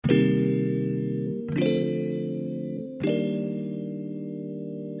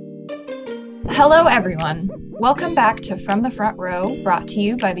Hello, everyone. Welcome back to From the Front Row, brought to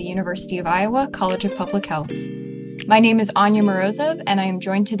you by the University of Iowa College of Public Health. My name is Anya Morozov, and I am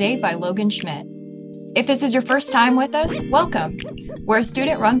joined today by Logan Schmidt. If this is your first time with us, welcome. We're a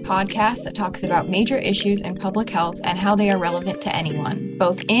student-run podcast that talks about major issues in public health and how they are relevant to anyone,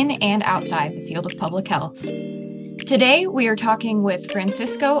 both in and outside the field of public health. Today, we are talking with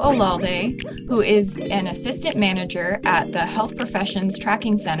Francisco Olalde, who is an assistant manager at the Health Professions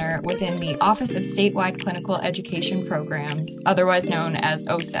Tracking Center within the Office of Statewide Clinical Education Programs, otherwise known as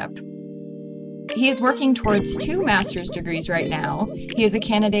OSEP. He is working towards 2 master's degrees right now. He is a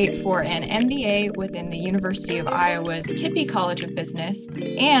candidate for an MBA within the University of Iowa's Tippie College of Business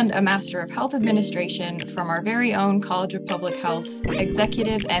and a Master of Health Administration from our very own College of Public Health's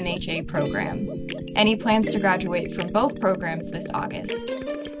Executive MHA program. And he plans to graduate from both programs this August.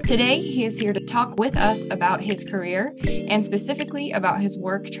 Today, he is here to talk with us about his career and specifically about his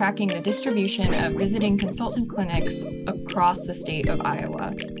work tracking the distribution of visiting consultant clinics across the state of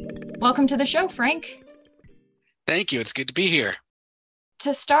Iowa. Welcome to the show, Frank. Thank you. It's good to be here.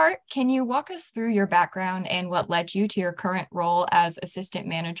 To start, can you walk us through your background and what led you to your current role as assistant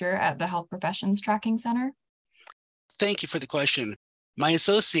manager at the Health Professions Tracking Center? Thank you for the question. My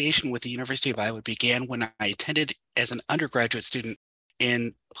association with the University of Iowa began when I attended as an undergraduate student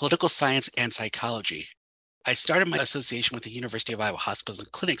in political science and psychology. I started my association with the University of Iowa Hospitals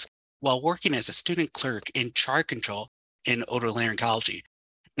and Clinics while working as a student clerk in chart control in otolaryngology.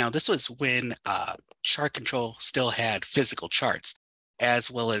 Now, this was when chart control still had physical charts,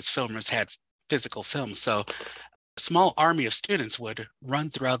 as well as filmers had physical films. So a small army of students would run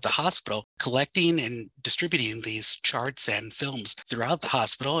throughout the hospital, collecting and distributing these charts and films throughout the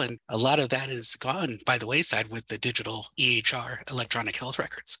hospital. And a lot of that is gone by the wayside with the digital EHR, electronic health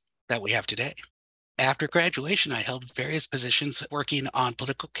records, that we have today. After graduation, I held various positions working on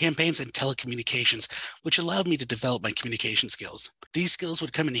political campaigns and telecommunications, which allowed me to develop my communication skills. These skills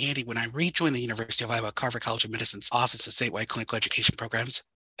would come in handy when I rejoined the University of Iowa Carver College of Medicine's Office of Statewide Clinical Education Programs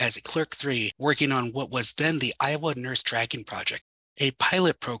as a Clerk 3, working on what was then the Iowa Nurse Tracking Project, a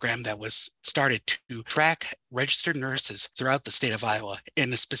pilot program that was started to track registered nurses throughout the state of Iowa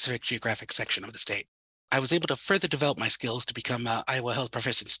in a specific geographic section of the state. I was able to further develop my skills to become an Iowa Health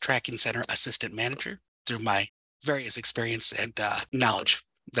Professions Tracking Center assistant manager through my various experience and knowledge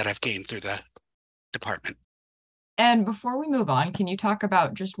that I've gained through the department. And before we move on, can you talk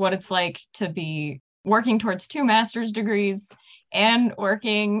about just what it's like to be working towards 2 master's degrees and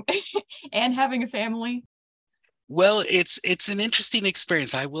working and having a family? Well, it's an interesting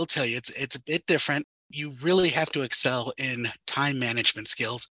experience. I will tell you, it's a bit different. You really have to excel in time management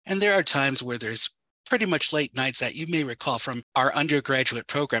skills. And there are times where there's pretty much late nights that you may recall from our undergraduate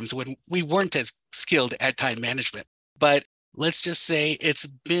programs when we weren't as skilled at time management. But let's just say it's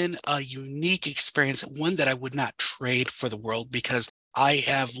been a unique experience, one that I would not trade for the world, because I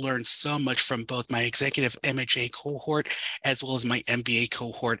have learned so much from both my executive MHA cohort as well as my MBA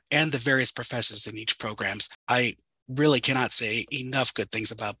cohort and the various professors in each programs. I really cannot say enough good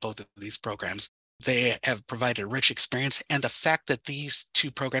things about both of these programs. They have provided a rich experience, and the fact that these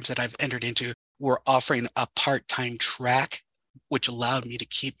 2 programs that I've entered into were offering a part-time track, which allowed me to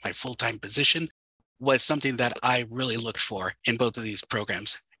keep my full-time position, was something that I really looked for in both of these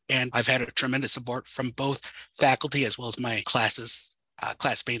programs. And I've had a tremendous support from both faculty as well as my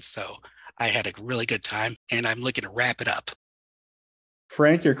classmates. So I had a really good time, and I'm looking to wrap it up.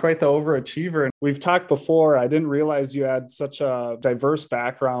 Frank, you're quite the overachiever. And we've talked before, I didn't realize you had such a diverse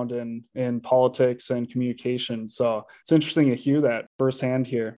background in politics and communication. So it's interesting to hear that firsthand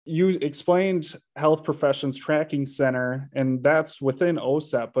here. You explained Health Professions Tracking Center, and that's within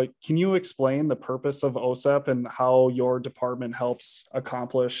OSEP, but can you explain the purpose of OSEP and how your department helps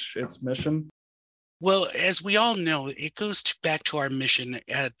accomplish its mission? Well, as we all know, it goes back to our mission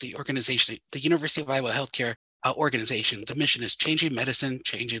at the organization, the University of Iowa Healthcare organization. The mission is changing medicine,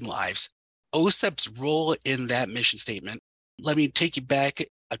 changing lives. OSEP's role in that mission statement, let me take you back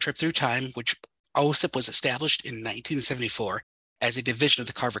a trip through time, which OSEP was established in 1974 as a division of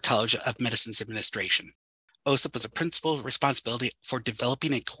the Carver College of Medicine's administration. OSEP was a principal responsibility for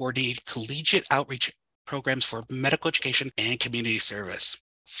developing and coordinating collegiate outreach programs for medical education and community service.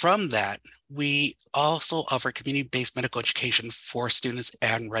 From that, we also offer community-based medical education for students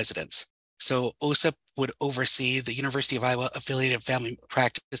and residents. So OSEP would oversee the University of Iowa Affiliated Family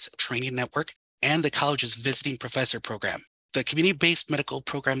Practice Training Network and the college's visiting professor program. The community-based medical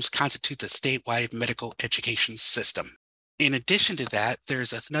programs constitute the statewide medical education system. In addition to that,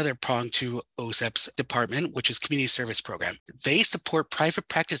 there's another prong to OSEP's department, which is Community Service Program. They support private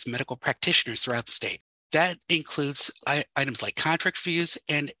practice medical practitioners throughout the state. That includes items like contract reviews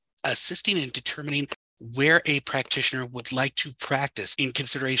and assisting in determining where a practitioner would like to practice in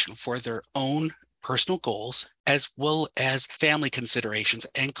consideration for their own personal goals, as well as family considerations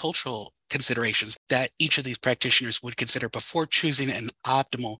and cultural considerations that each of these practitioners would consider before choosing an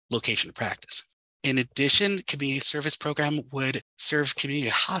optimal location to practice. In addition, community service program would serve community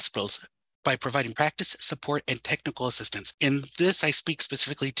hospitals by providing practice, support, and technical assistance. In this, I speak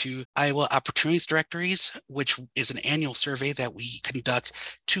specifically to Iowa Opportunities Directories, which is an annual survey that we conduct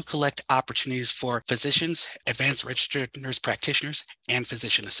to collect opportunities for physicians, advanced registered nurse practitioners, and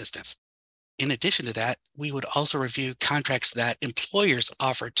physician assistants. In addition to that, we would also review contracts that employers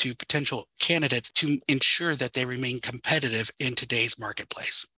offer to potential candidates to ensure that they remain competitive in today's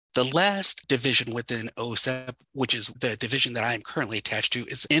marketplace. The last division within OSEP, which is the division that I am currently attached to,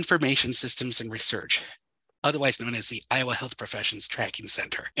 is Information Systems and Research, otherwise known as the Iowa Health Professions Tracking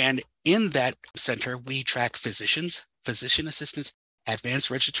Center. And in that center, we track physicians, physician assistants, advanced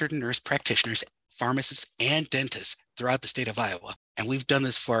registered nurse practitioners, pharmacists, and dentists throughout the state of Iowa. And we've done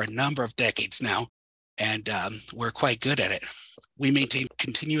this for a number of decades now, and we're quite good at it. We maintain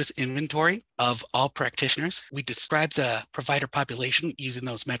continuous inventory of all practitioners. We describe the provider population using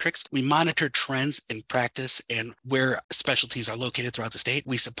those metrics. We monitor trends in practice and where specialties are located throughout the state.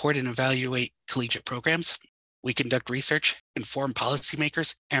 We support and evaluate collegiate programs. We conduct research, inform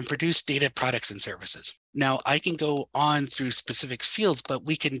policymakers, and produce data products and services. Now, I can go on through specific fields, but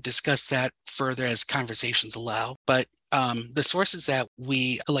we can discuss that further as conversations allow. But the sources that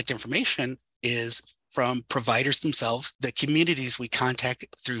we collect information is from providers themselves, the communities we contact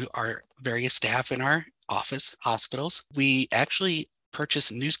through our various staff in our office, hospitals. We actually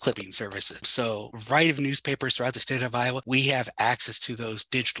purchase news clipping services. So a variety of newspapers throughout the state of Iowa, we have access to those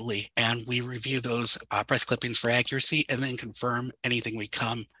digitally, and we review those press clippings for accuracy and then confirm anything we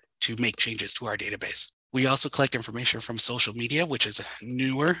come to make changes to our database. We also collect information from social media, which is a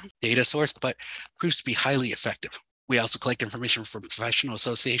newer data source, but proves to be highly effective. We also collect information from professional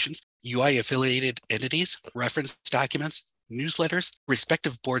associations, UI affiliated entities, reference documents, newsletters,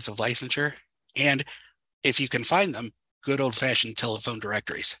 respective boards of licensure, and if you can find them, good old-fashioned telephone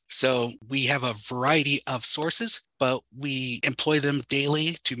directories. So we have a variety of sources, but we employ them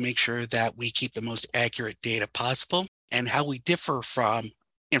daily to make sure that we keep the most accurate data possible. And how we differ from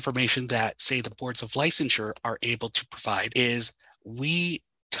information that, say, the boards of licensure are able to provide is we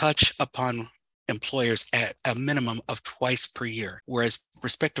touch upon employers at a minimum of twice per year, whereas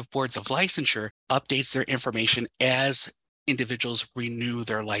respective boards of licensure updates their information as individuals renew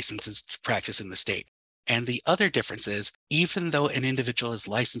their licenses to practice in the state. And the other difference is, even though an individual is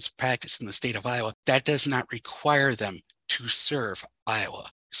licensed to practice in the state of Iowa, that does not require them to serve Iowa.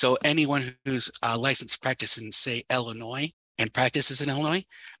 So anyone who's licensed to practice in, say, Illinois and practices in Illinois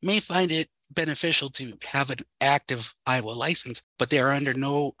may find it beneficial to have an active Iowa license, but they are under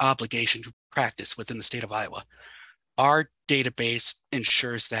no obligation to practice within the state of Iowa. Our database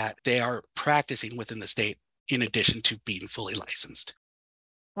ensures that they are practicing within the state in addition to being fully licensed.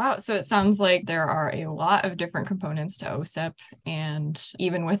 Wow. So it sounds like there are a lot of different components to OSEP, and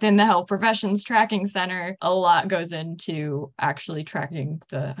even within the Health Professions Tracking Center, a lot goes into actually tracking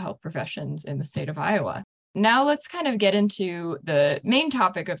the health professions in the state of Iowa. Now let's kind of get into the main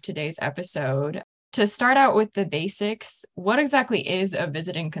topic of today's episode. To start out with the basics, what exactly is a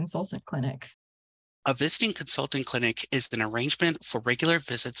visiting consultant clinic? A visiting consultant clinic is an arrangement for regular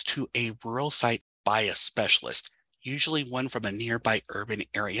visits to a rural site by a specialist, usually one from a nearby urban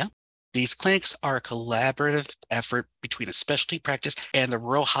area. These clinics are a collaborative effort between a specialty practice and the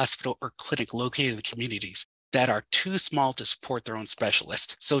rural hospital or clinic located in the communities that are too small to support their own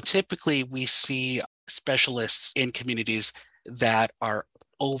specialist. So typically we see specialists in communities that are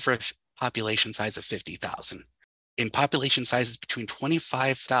over population size of 50,000. In population sizes between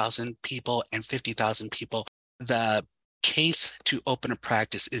 25,000 people and 50,000 people, the case to open a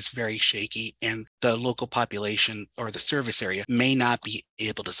practice is very shaky, and the local population or the service area may not be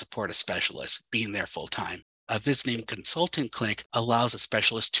able to support a specialist being there full time. A visiting consultant clinic allows a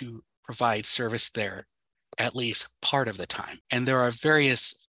specialist to provide service there at least part of the time. And there are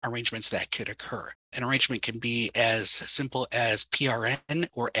various arrangements that could occur. An arrangement can be as simple as PRN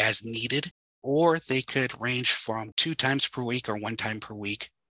or as needed, or they could range from 2 times per week or 1 time per week,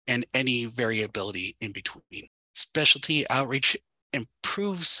 and any variability in between. Specialty outreach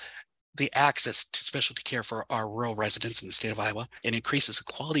improves the access to specialty care for our rural residents in the state of Iowa and increases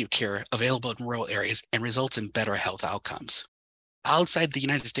the quality of care available in rural areas and results in better health outcomes. Outside the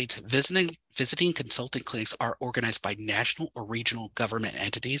United States, visiting consultant clinics are organized by national or regional government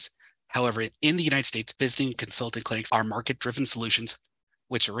entities. However, in the United States, visiting consultant clinics are market-driven solutions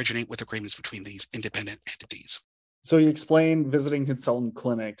which originate with agreements between these independent entities. So you explained visiting consultant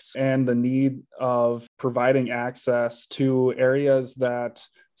clinics and the need of providing access to areas that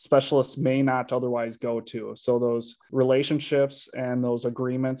specialists may not otherwise go to. So those relationships and those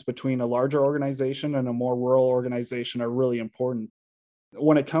agreements between a larger organization and a more rural organization are really important.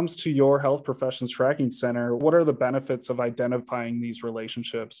 When it comes to your Health Professions Tracking Center, what are the benefits of identifying these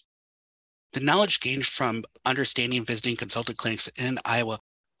relationships? The knowledge gained from understanding visiting consultant clinics in Iowa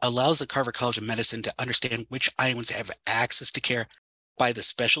allows the Carver College of Medicine to understand which Iowans have access to care by the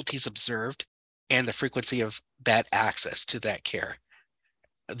specialties observed and the frequency of that access to that care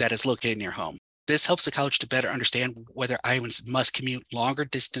that is located near home. This helps the college to better understand whether Iowans must commute longer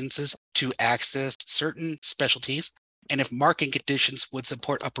distances to access certain specialties, and if market conditions would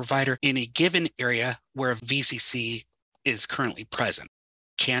support a provider in a given area where a VCC is currently present.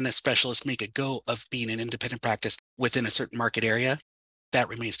 Can a specialist make a go of being an independent practice within a certain market area? That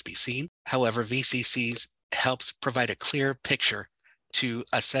remains to be seen. However, VCCs helps provide a clear picture to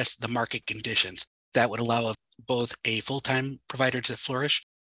assess the market conditions that would allow both a full-time provider to flourish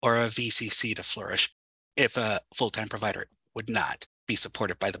or a VCC to flourish if a full-time provider would not be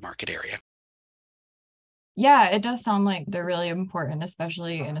supported by the market area. Yeah, it does sound like they're really important,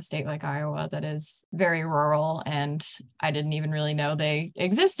 especially in a state like Iowa that is very rural. And I didn't even really know they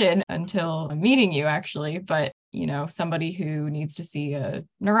existed until meeting you, actually. But, somebody who needs to see a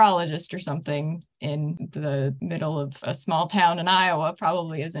neurologist or something in the middle of a small town in Iowa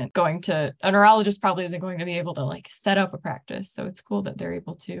a neurologist probably isn't going to be able to set up a practice. So it's cool that they're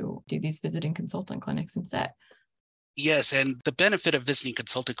able to do these visiting consultant clinics instead. Yes, and the benefit of visiting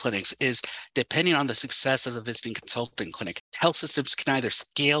consultant clinics is depending on the success of the visiting consultant clinic, health systems can either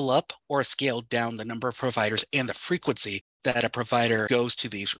scale up or scale down the number of providers and the frequency that a provider goes to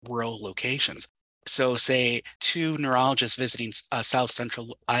these rural locations. So say 2 neurologists visiting a South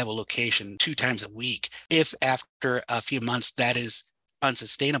Central Iowa location 2 times a week. If after a few months that is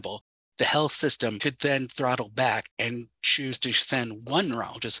unsustainable, the health system could then throttle back and choose to send 1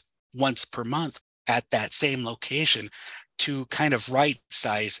 neurologist once per month at that same location to kind of right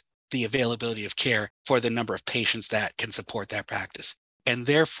size the availability of care for the number of patients that can support that practice. And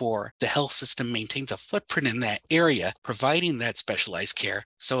therefore, the health system maintains a footprint in that area, providing that specialized care,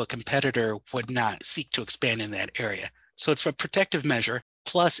 so a competitor would not seek to expand in that area. So it's a protective measure,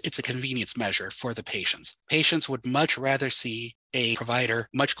 plus it's a convenience measure for the patients. Patients would much rather see a provider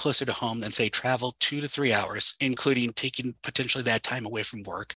much closer to home than, say, travel 2 to 3 hours, including taking potentially that time away from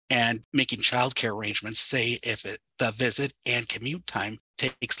work and making childcare arrangements, say, if the visit and commute time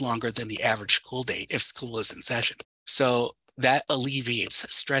takes longer than the average school day if school is in session. So that alleviates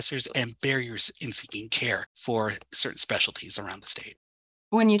stressors and barriers in seeking care for certain specialties around the state.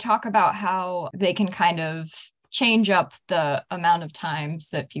 When you talk about how they can kind of change up the amount of times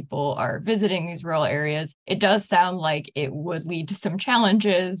that people are visiting these rural areas, it does sound like it would lead to some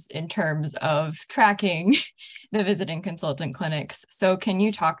challenges in terms of tracking the visiting consultant clinics. So can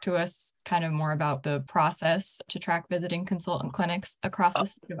you talk to us kind of more about the process to track visiting consultant clinics across the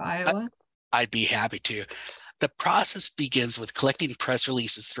state of Iowa? I'd be happy to. The process begins with collecting press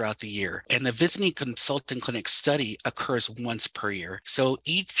releases throughout the year, and the visiting consultant clinic study occurs once per year. So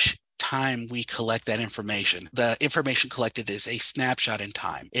each time we collect that information, the information collected is a snapshot in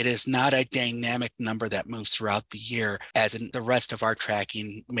time. It is not a dynamic number that moves throughout the year, as in the rest of our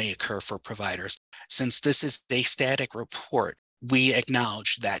tracking may occur for providers. Since this is a static report, we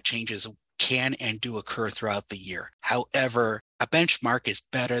acknowledge that changes can and do occur throughout the year. However, a benchmark is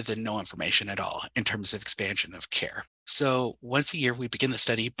better than no information at all in terms of expansion of care. So once a year, we begin the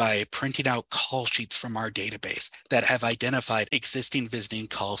study by printing out call sheets from our database that have identified existing visiting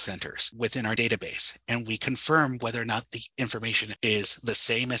call centers within our database. And we confirm whether or not the information is the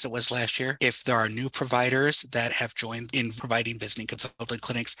same as it was last year. If there are new providers that have joined in providing visiting consultant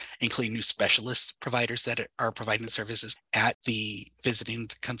clinics, including new specialist providers that are providing services at the visiting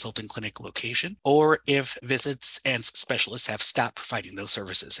consultant clinic location, or if visits and specialists have stopped providing those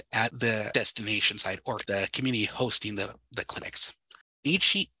services at the destination site or the community hosting the clinics. Each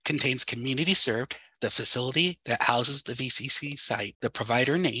sheet contains community served, the facility that houses the VCC site, the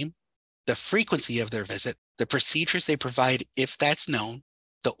provider name, the frequency of their visit, the procedures they provide if that's known,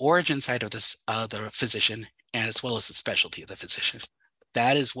 the origin site of the physician, as well as the specialty of the physician.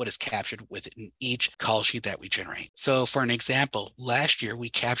 That is what is captured within each call sheet that we generate. So for an example, last year we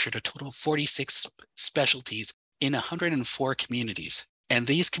captured a total of 46 specialties in 104 communities. And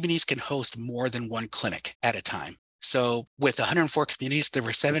these communities can host more than one clinic at a time. So with 104 communities, there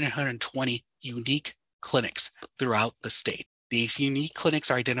were 720 unique clinics throughout the state. These unique clinics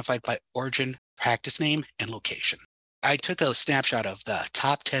are identified by origin, practice name, and location. I took a snapshot of the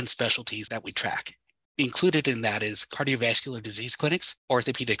top 10 specialties that we track. Included in that is cardiovascular disease clinics,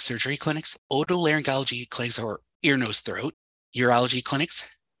 orthopedic surgery clinics, otolaryngology clinics or ear, nose, throat, urology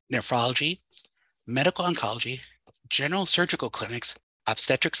clinics, nephrology, medical oncology, general surgical clinics,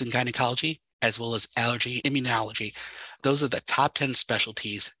 obstetrics and gynecology, as well as allergy, immunology. Those are the top 10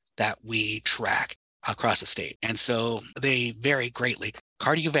 specialties that we track across the state. And so they vary greatly.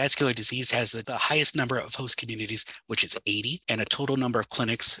 Cardiovascular disease has the highest number of host communities, which is 80, and a total number of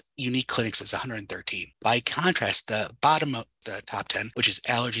clinics, unique clinics, is 113. By contrast, the bottom of the top 10, which is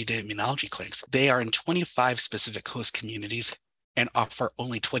allergy to immunology clinics, they are in 25 specific host communities and offer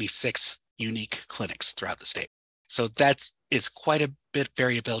only 26 unique clinics throughout the state. So that is quite a bit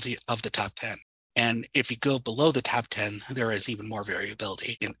variability of the top 10. And if you go below the top 10, there is even more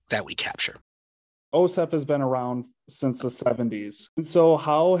variability that we capture. OSEP has been around since the 70s. And so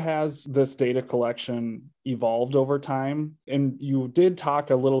how has this data collection evolved over time? And you did talk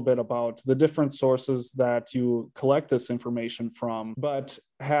a little bit about the different sources that you collect this information from, but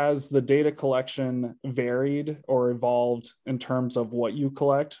has the data collection varied or evolved in terms of what you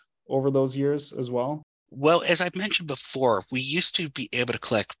collect over those years as well? Well, as I mentioned before, we used to be able to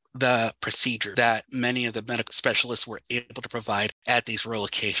collect the procedure that many of the medical specialists were able to provide at these rural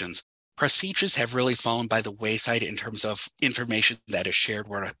locations. Procedures have really fallen by the wayside in terms of information that is shared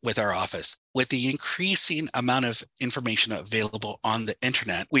with our office. With the increasing amount of information available on the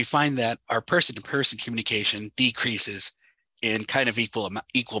internet, we find that our person-to-person communication decreases in kind of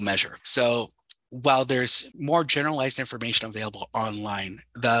equal measure. So while there's more generalized information available online,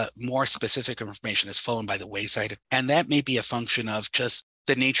 the more specific information has fallen by the wayside. And that may be a function of just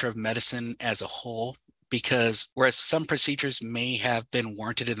the nature of medicine as a whole, because whereas some procedures may have been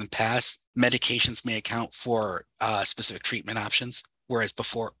warranted in the past, medications may account for specific treatment options, whereas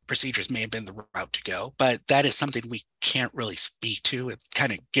before procedures may have been the route to go. But that is something we can't really speak to. It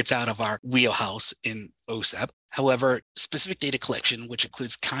kind of gets out of our wheelhouse in OSEP. However, specific data collection, which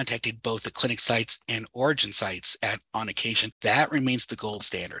includes contacting both the clinic sites and origin sites on occasion, that remains the gold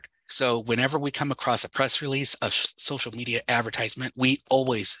standard. So whenever we come across a press release, a social media advertisement, we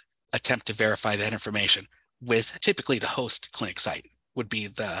always attempt to verify that information with typically the host clinic site would be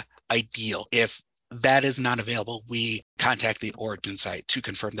the ideal. If that is not available, we contact the origin site to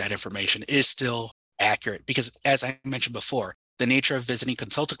confirm that information is still accurate. Because as I mentioned before, the nature of visiting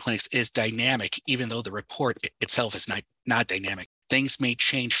consultant clinics is dynamic, even though the report itself is not dynamic. Things may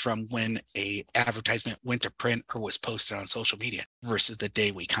change from when a advertisement went to print or was posted on social media versus the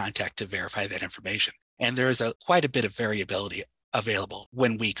day we contact to verify that information. And there is quite a bit of variability available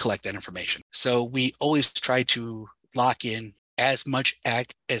when we collect that information. So we always try to lock in as much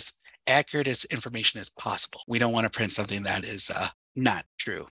as accurate as information as possible. We don't want to print something that is not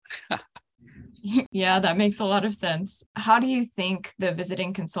true. Yeah, that makes a lot of sense. How do you think the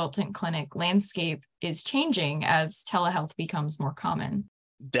visiting consultant clinic landscape is changing as telehealth becomes more common?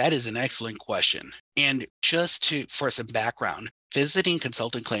 That is an excellent question. And just for some background, visiting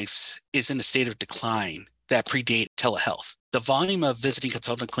consultant clinics is in a state of decline that predate telehealth. The volume of visiting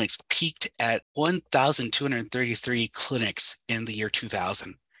consultant clinics peaked at 1,233 clinics in the year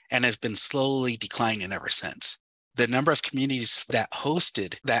 2000 and have been slowly declining ever since. The number of communities that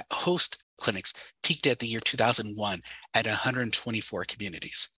host clinics peaked at the year 2001 at 124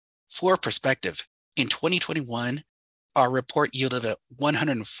 communities. For perspective, in 2021, our report yielded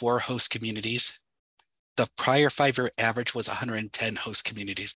 104 host communities. The prior 5-year average was 110 host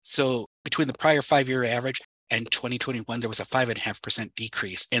communities. So between the prior 5-year average and 2021, there was a 5.5%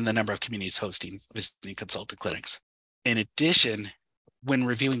 decrease in the number of communities hosting visiting consultant clinics. In addition, when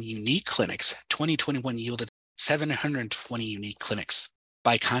reviewing unique clinics, 2021 yielded 720 unique clinics.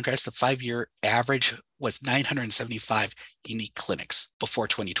 By contrast, the 5-year average was 975 unique clinics before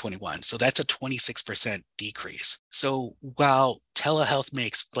 2021. So that's a 26% decrease. So while telehealth may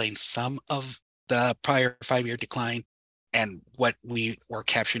explain some of the prior 5-year decline and what we were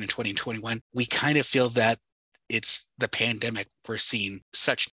capturing in 2021, we kind of feel that it's the pandemic we're seeing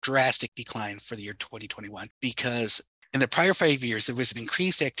such drastic decline for the year 2021, because in the prior 5 years, there was an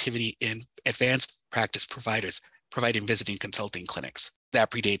increased activity in advanced practice providers providing visiting consulting clinics that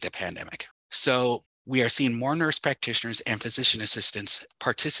predate the pandemic. So we are seeing more nurse practitioners and physician assistants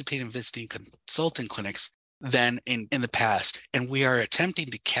participate in visiting consultant clinics than in the past. And we are attempting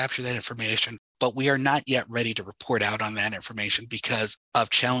to capture that information, but we are not yet ready to report out on that information because of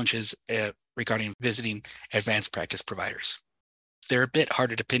challenges regarding visiting advanced practice providers. They're a bit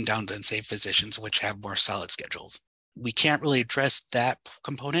harder to pin down than, say, physicians, which have more solid schedules. We can't really address that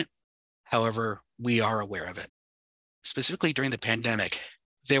component. However, we are aware of it. Specifically during the pandemic,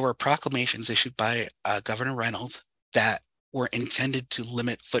 there were proclamations issued by Governor Reynolds that were intended to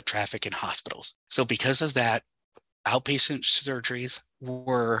limit foot traffic in hospitals. So because of that, outpatient surgeries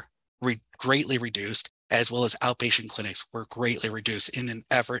were greatly reduced, as well as outpatient clinics were greatly reduced in an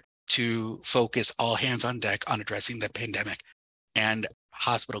effort to focus all hands on deck on addressing the pandemic and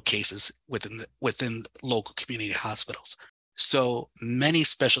hospital cases within local community hospitals. So many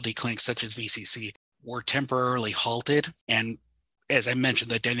specialty clinics such as VCC were temporarily halted. And as I mentioned,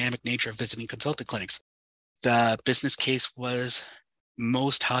 the dynamic nature of visiting consultant clinics, the business case was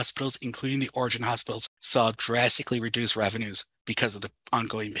most hospitals, including the Origin hospitals, saw drastically reduced revenues because of the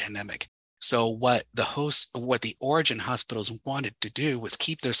ongoing pandemic. So what the Origin hospitals wanted to do was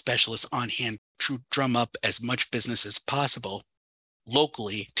keep their specialists on hand to drum up as much business as possible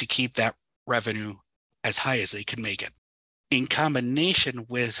locally to keep that revenue as high as they could make it. In combination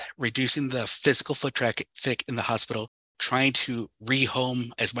with reducing the physical foot traffic in the hospital, trying to rehome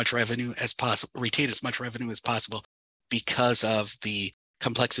as much revenue as possible, retain as much revenue as possible because of the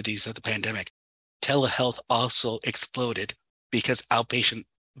complexities of the pandemic, telehealth also exploded because outpatient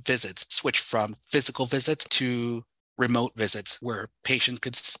visits switched from physical visits to remote visits where patients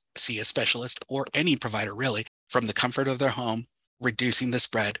could see a specialist or any provider really from the comfort of their home, reducing the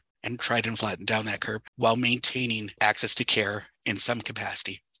spread and try to flatten down that curve while maintaining access to care in some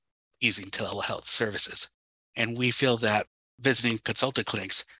capacity using telehealth services. And we feel that visiting consultant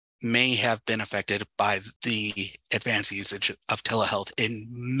clinics may have been affected by the advanced usage of telehealth in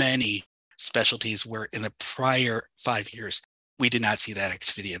many specialties where in the prior 5 years, we did not see that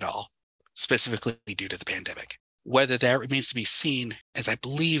activity at all, specifically due to the pandemic. Whether that remains to be seen, as I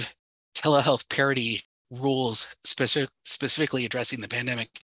believe telehealth parity rules specifically addressing the pandemic,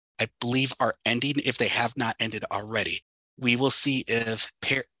 I believe are ending if they have not ended already. We will see if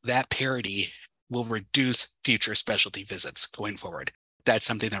that parity will reduce future specialty visits going forward. That's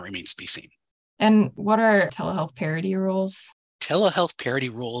something that remains to be seen. And what are telehealth parity rules? Telehealth parity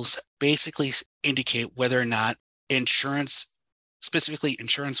rules basically indicate whether or not insurance, specifically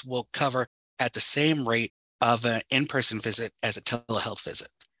insurance, will cover at the same rate of an in-person visit as a telehealth visit.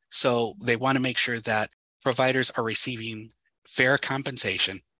 So they want to make sure that providers are receiving fair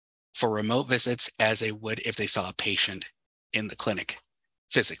compensation for remote visits as they would if they saw a patient in the clinic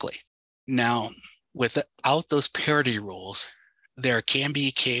physically. Now, without those parity rules, there can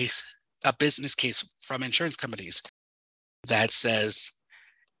be a business case from insurance companies that says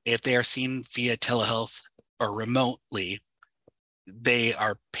if they are seen via telehealth or remotely, they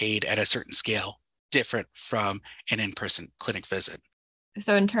are paid at a certain scale different from an in-person clinic visit.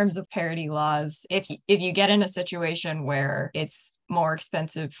 So in terms of parity laws, if you get in a situation where it's more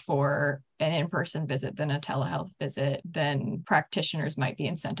expensive for an in-person visit than a telehealth visit, then practitioners might be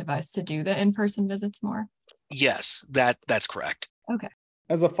incentivized to do the in-person visits more? Yes, that's correct. Okay.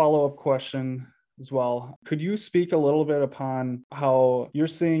 As a follow-up question as well, could you speak a little bit upon how you're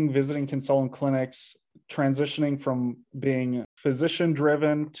seeing visiting consultant clinics transitioning from being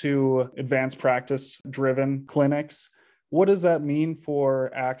physician-driven to advanced practice-driven clinics? What does that mean for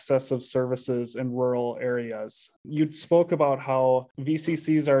access of services in rural areas? You spoke about how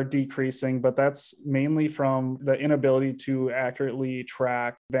VCCs are decreasing, but that's mainly from the inability to accurately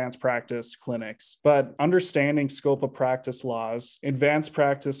track advanced practice clinics. But understanding scope of practice laws, advanced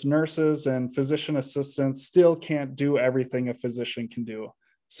practice nurses and physician assistants still can't do everything a physician can do.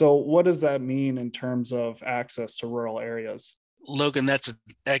 So what does that mean in terms of access to rural areas? Logan, that's an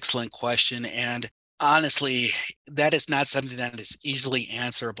excellent question. And honestly, that is not something that is easily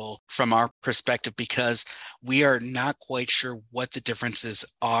answerable from our perspective because we are not quite sure what the differences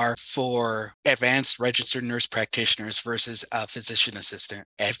are for advanced registered nurse practitioners versus a physician assistant.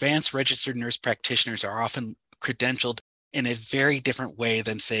 Advanced registered nurse practitioners are often credentialed in a very different way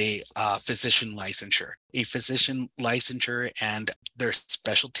than, say, physician licensure. A physician licensure and their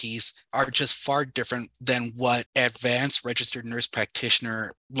specialties are just far different than what advanced registered nurse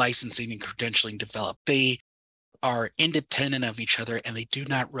practitioner licensing and credentialing develop. They are independent of each other and they do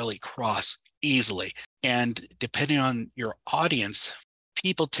not really cross easily. And depending on your audience,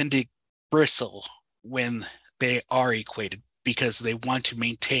 people tend to bristle when they are equated because they want to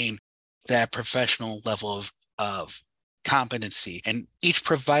maintain that professional level of competency. And each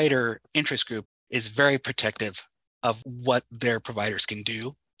provider interest group is very protective of what their providers can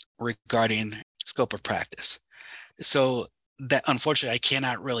do regarding scope of practice. So that, unfortunately, I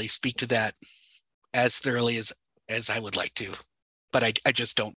cannot really speak to that as thoroughly as I would like to, but I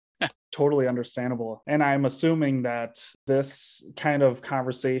just don't. Totally understandable. And I'm assuming that this kind of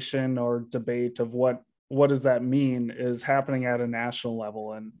conversation or debate of what does that mean is happening at a national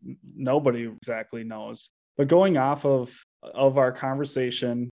level and nobody exactly knows. But going off of our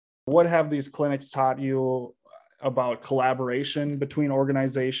conversation, what have these clinics taught you about collaboration between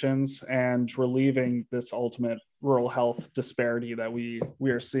organizations and relieving this ultimate rural health disparity that we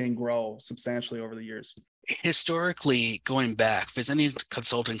are seeing grow substantially over the years? Historically, going back, visiting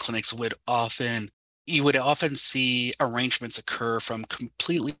consulting clinics you would often see arrangements occur from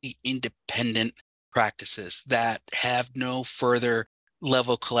completely independent practices that have no further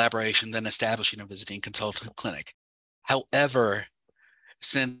level of collaboration than establishing a visiting consultant clinic. However,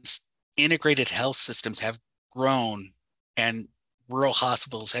 since integrated health systems have grown and rural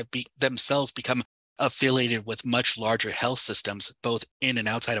hospitals have themselves become affiliated with much larger health systems, both in and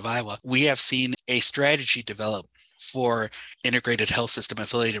outside of Iowa, we have seen a strategy develop for integrated health system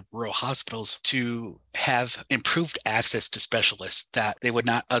affiliated rural hospitals to have improved access to specialists that they would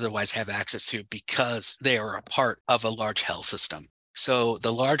not otherwise have access to because they are a part of a large health system. So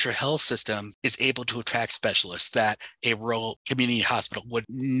the larger health system is able to attract specialists that a rural community hospital would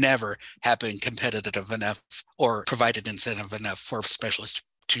never have been competitive enough or provided incentive enough for specialists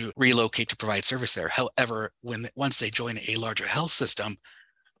to relocate to provide service there. However, once they join a larger health system,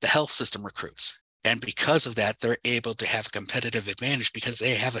 the health system recruits. And because of that, they're able to have a competitive advantage because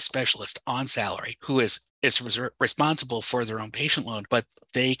they have a specialist on salary who is responsible for their own patient load, but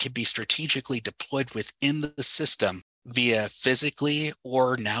they can be strategically deployed within the system via physically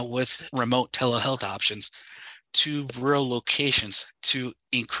or now with remote telehealth options to rural locations to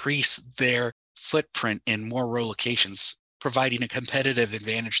increase their footprint in more rural locations, providing a competitive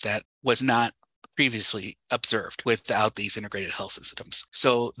advantage that was not previously observed without these integrated health systems.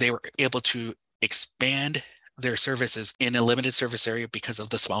 So they were able to expand their services in a limited service area because of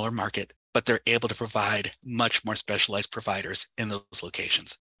the smaller market, but they're able to provide much more specialized providers in those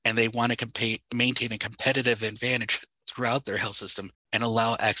locations. And they want to maintain a competitive advantage throughout their health system and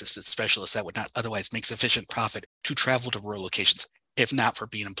allow access to specialists that would not otherwise make sufficient profit to travel to rural locations, if not for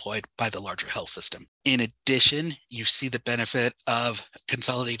being employed by the larger health system. In addition, you see the benefit of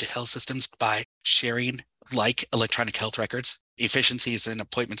consolidated health systems by sharing like electronic health records. Efficiencies in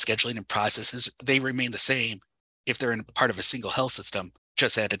appointment scheduling and processes, they remain the same if they're in part of a single health system,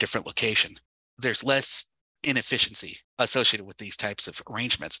 just at a different location. There's less inefficiency associated with these types of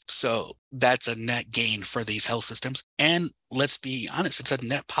arrangements. So that's a net gain for these health systems. And let's be honest, it's a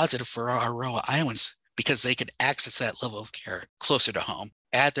net positive for our rural Iowans because they could access that level of care closer to home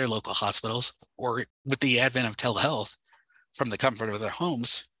at their local hospitals or with the advent of telehealth from the comfort of their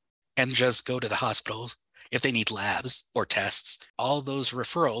homes and just go to the hospitals if they need labs or tests. All those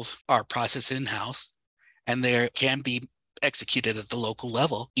referrals are processed in-house and they can be executed at the local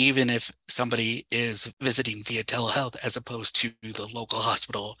level, even if somebody is visiting via telehealth as opposed to the local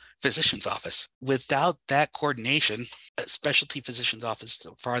hospital physician's office. Without that coordination, a specialty physician's office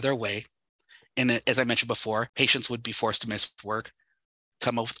is farther away. And as I mentioned before, patients would be forced to miss work,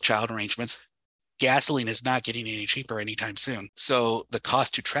 come up with child arrangements. Gasoline is not getting any cheaper anytime soon. So the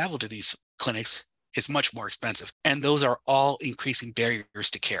cost to travel to these clinics is much more expensive. And those are all increasing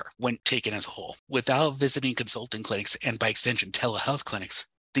barriers to care when taken as a whole. Without visiting consulting clinics and by extension telehealth clinics,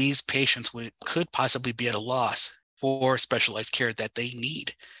 these patients could possibly be at a loss for specialized care that they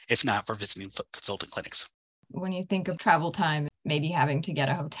need, if not for visiting consulting clinics. When you think of travel time, maybe having to get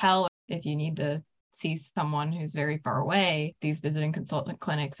a hotel, if you need to see someone who's very far away, these visiting consultant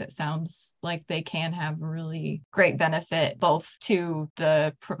clinics, it sounds like they can have really great benefit both to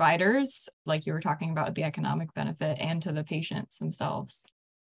the providers, like you were talking about the economic benefit, and to the patients themselves.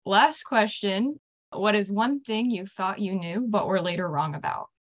 Last question, what is one thing you thought you knew but were later wrong about?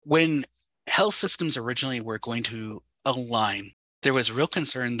 When health systems originally were going to align, there was real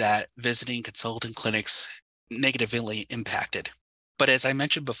concern that visiting consultant clinics negatively impacted. But as I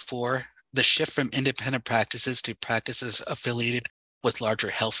mentioned before, the shift from independent practices to practices affiliated with larger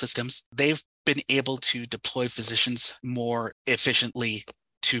health systems, they've been able to deploy physicians more efficiently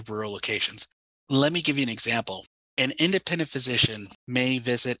to rural locations. Let me give you an example. An independent physician may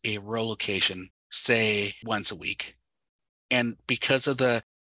visit a rural location, say once a week. And because of the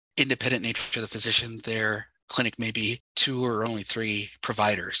independent nature of the physician, their clinic may be 2 or only 3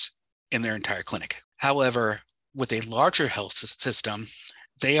 providers in their entire clinic. However, with a larger health system,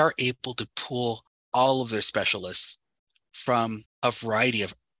 they are able to pool all of their specialists from a variety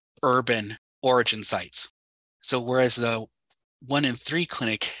of urban origin sites. So whereas the 1 in 3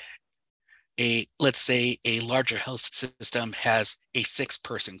 clinic, let's say a larger health system has a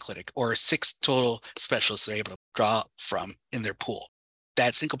 6-person clinic or 6 total specialists they're able to draw from in their pool.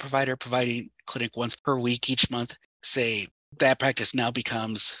 That single provider providing clinic once per week each month, say that practice now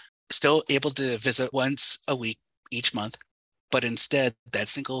becomes still able to visit once a week each month, but instead that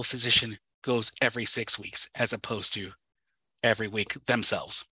single physician goes every 6 weeks as opposed to every week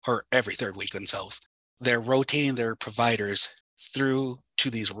themselves or every 3rd week themselves. they're rotating their providers through to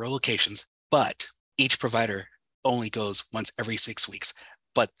these rural locations, but each provider only goes once every 6 weeks.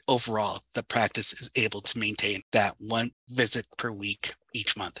 But overall, the practice is able to maintain that one visit per week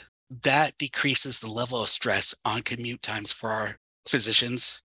each month. That decreases the level of stress on commute times for our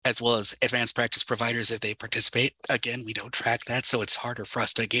physicians, as well as advanced practice providers if they participate. Again, we don't track that, so it's harder for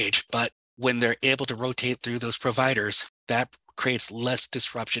us to gauge. But when they're able to rotate through those providers, that creates less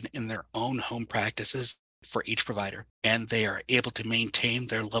disruption in their own home practices for each provider. And they are able to maintain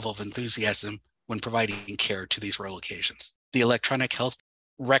their level of enthusiasm when providing care to these rural locations. The electronic health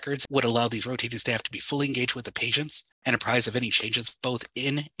records would allow these rotating staff to be fully engaged with the patients and apprised of any changes both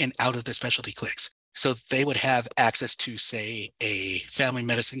in and out of the specialty clinics. So they would have access to, say, a family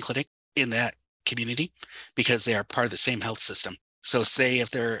medicine clinic in that community because they are part of the same health system. So say if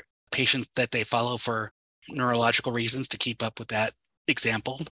there are patients that they follow for neurological reasons, to keep up with that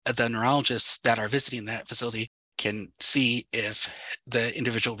example, the neurologists that are visiting that facility can see if the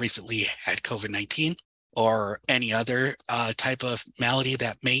individual recently had COVID-19 or any other type of malady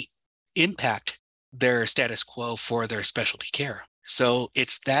that may impact their status quo for their specialty care. So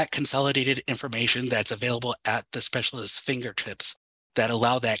it's that consolidated information that's available at the specialist's fingertips that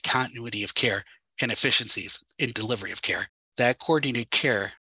allow that continuity of care and efficiencies in delivery of care. That coordinated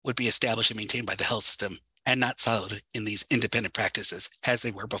care would be established and maintained by the health system and not siloed in these independent practices as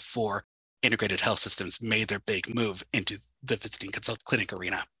they were before integrated health systems made their big move into the visiting consult clinic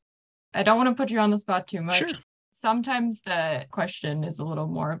arena. I don't want to put you on the spot too much. Sure. Sometimes the question is a little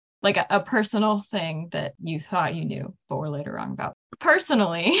more like a personal thing that you thought you knew, but were later wrong about.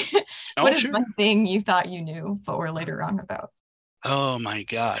 Personally, what is one thing you thought you knew, but were later wrong about? Oh my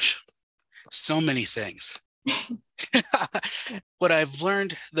gosh. So many things. What I've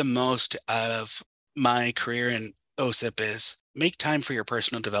learned the most out of my career in OSIP is make time for your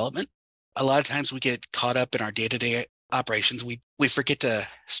personal development. A lot of times we get caught up in our day-to-day operations. We forget to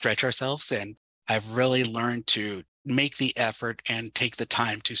stretch ourselves. And I've really learned to make the effort and take the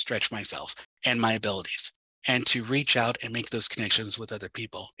time to stretch myself and my abilities and to reach out and make those connections with other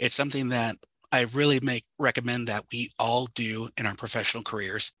people. It's something that I really recommend that we all do in our professional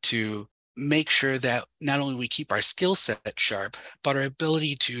careers to make sure that not only we keep our skill set sharp, but our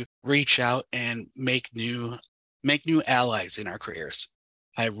ability to reach out and make new allies in our careers.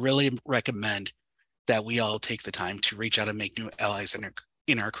 I really recommend that we all take the time to reach out and make new allies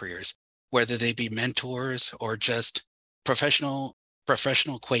in our careers, whether they be mentors or just professional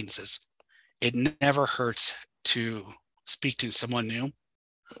acquaintances. It never hurts to speak to someone new,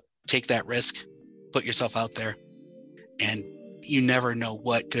 take that risk, put yourself out there, and you never know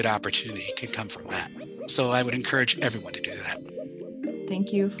what good opportunity could come from that. So I would encourage everyone to do that.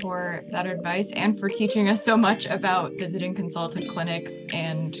 Thank you for that advice and for teaching us so much about visiting consultant clinics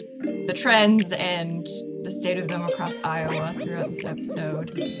and the trends and the state of them across Iowa throughout this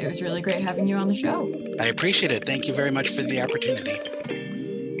episode. It was really great having you on the show. I appreciate it. Thank you very much for the opportunity.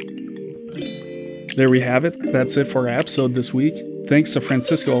 There we have it. That's it for our episode this week. Thanks to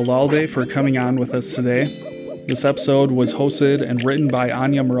Francisco Alalde for coming on with us today. This episode was hosted and written by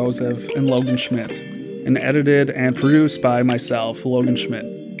Anya Morozev and Logan Schmidt, and edited and produced by myself, Logan Schmidt.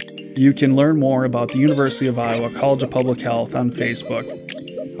 You can learn more about the University of Iowa College of Public Health on Facebook.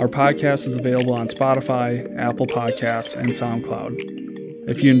 Our podcast is available on Spotify, Apple Podcasts, and SoundCloud.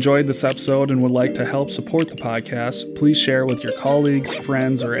 If you enjoyed this episode and would like to help support the podcast, please share it with your colleagues,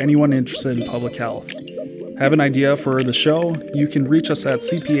 friends, or anyone interested in public health. Have an idea for the show? You can reach us at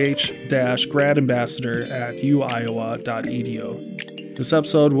cph-gradambassador@uiowa.edu. This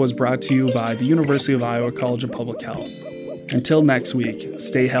episode was brought to you by the University of Iowa College of Public Health. Until next week,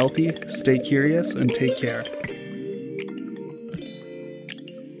 stay healthy, stay curious, and take care.